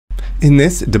In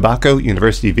this DeBacco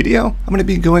University video, I'm going to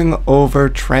be going over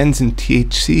trends in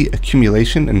THC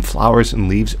accumulation in flowers and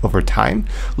leaves over time,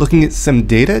 looking at some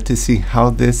data to see how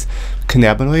this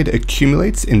cannabinoid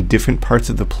accumulates in different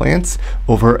parts of the plants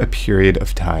over a period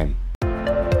of time.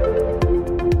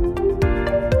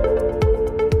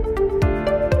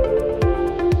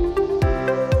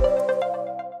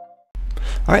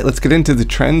 All right, let's get into the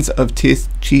trends of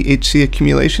THC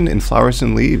accumulation in flowers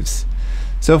and leaves.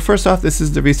 So first off, this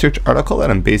is the research article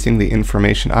that I'm basing the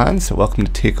information on, so welcome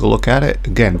to take a look at it.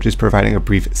 Again, just providing a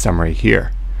brief summary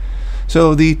here.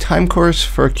 So the time course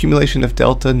for accumulation of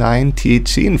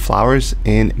Δ9-THC in flowers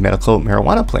in medical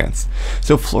marijuana plants.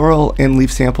 So floral and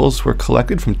leaf samples were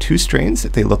collected from two strains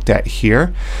that they looked at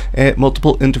here at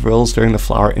multiple intervals during the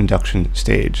flower induction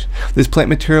stage. This plant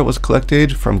material was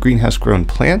collected from greenhouse grown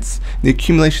plants. The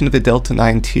accumulation of the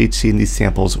Δ9-THC in these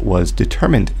samples was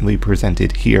determined and we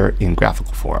presented here in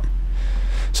graphical form.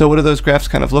 So what do those graphs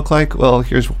kind of look like? Well,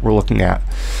 here's what we're looking at.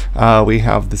 We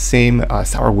have the same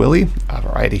Sour Willie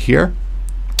variety here.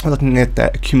 We're looking at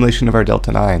that accumulation of our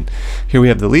Δ9. Here we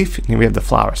have the leaf, and here we have the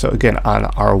flower. So again, on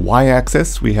our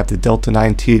y-axis, we have the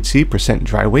Δ9-THC percent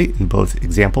dry weight in both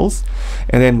examples.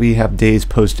 And then we have days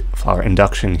post-flower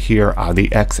induction here on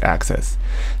the x-axis.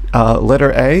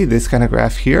 Letter A, this kind of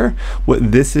graph here,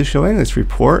 what this is showing, this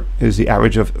report, is the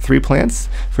average of 3 plants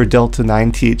for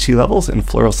Δ9-THC levels, and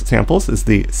floral samples is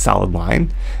the solid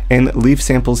line, and leaf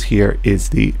samples here is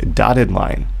the dotted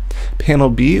line. Panel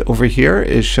B over here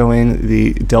is showing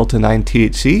the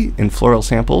Δ9-THC in floral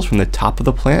samples from the top of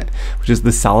the plant, which is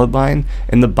the solid line,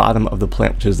 and the bottom of the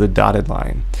plant, which is the dotted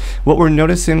line. What we're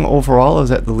noticing overall is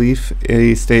that the leaf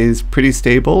stays pretty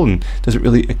stable and doesn't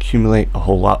really accumulate a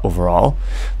whole lot overall.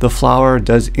 The flower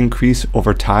does increase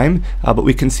over time, but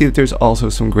we can see that there's also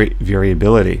some great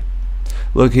variability.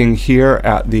 Looking here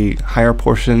at the higher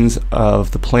portions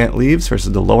of the plant leaves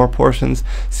versus the lower portions,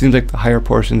 seems like the higher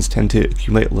portions tend to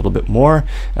accumulate a little bit more,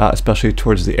 especially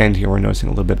towards the end here. We're noticing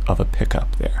a little bit of a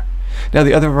pickup there. Now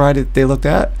the other variety that they looked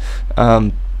at,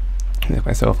 make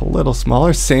myself a little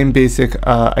smaller, same basic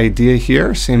idea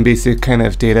here, same basic kind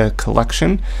of data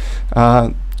collection.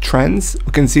 Trends,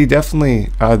 we can see definitely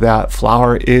that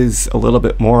flower is a little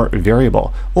bit more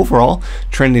variable. Overall,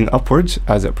 trending upwards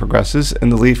as it progresses,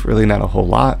 and the leaf really not a whole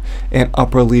lot, and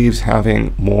upper leaves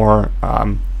having more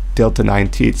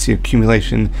Δ9-THC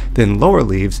accumulation than lower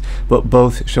leaves, but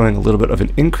both showing a little bit of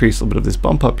an increase, a little bit of this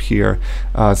bump up here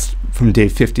from day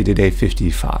 50 to day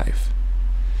 55.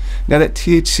 Now that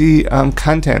THC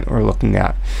content we're looking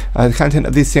at, the content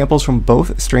of these samples from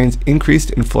both strains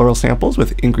increased in floral samples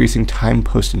with increasing time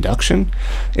post-induction.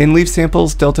 In leaf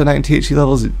samples, Δ9-THC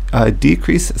levels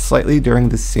decreased slightly during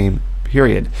the same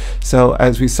period. So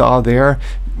as we saw there,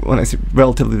 when I say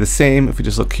relatively the same, if we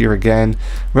just look here again,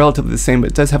 relatively the same,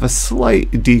 but it does have a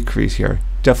slight decrease here.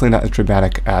 Definitely not as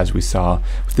dramatic as we saw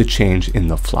with the change in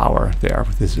the flower there,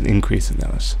 with this increase in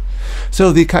those.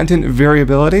 So the content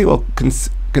variability, well,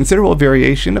 considerable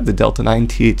variation of the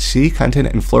Δ9-THC content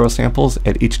in floral samples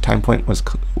at each time point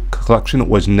collection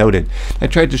was noted. I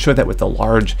tried to show that with the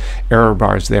large error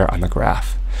bars there on the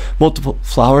graph. Multiple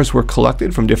flowers were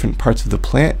collected from different parts of the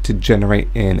plant to generate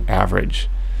an average.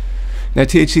 Now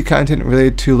THC content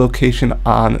related to location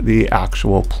on the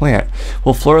actual plant.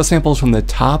 Well, floral samples from the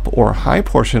top or high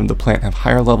portion of the plant have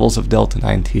higher levels of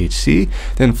Δ9-THC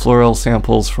than floral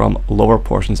samples from lower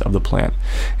portions of the plant.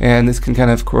 And this can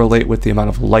kind of correlate with the amount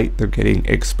of light they're getting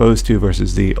exposed to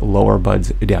versus the lower buds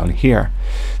down here.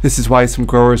 This is why some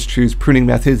growers choose pruning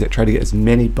methods that try to get as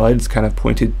many buds kind of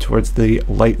pointed towards the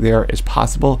light there as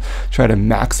possible, try to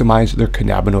maximize their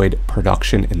cannabinoid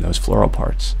production in those floral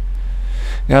parts.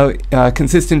 Now, a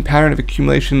consistent pattern of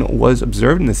accumulation was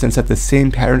observed in the sense that the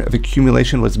same pattern of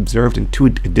accumulation was observed in 2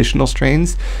 additional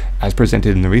strains as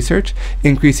presented in the research,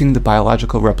 increasing the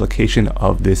biological replication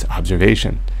of this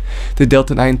observation. The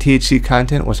Δ9-THC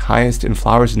content was highest in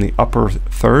flowers in the upper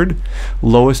third,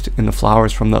 lowest in the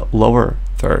flowers from the lower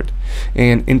third,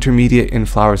 and intermediate in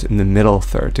flowers in the middle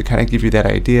third, to kind of give you that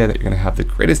idea that you're going to have the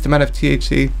greatest amount of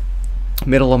THC,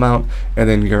 middle amount, and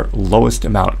then your lowest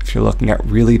amount if you're looking at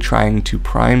really trying to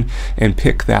prime and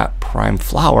pick that prime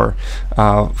flower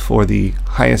for the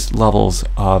highest levels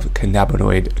of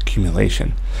cannabinoid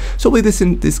accumulation. So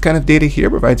this kind of data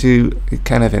here provides you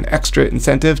kind of an extra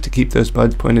incentive to keep those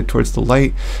buds pointed towards the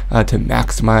light to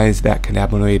maximize that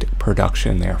cannabinoid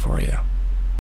production there for you.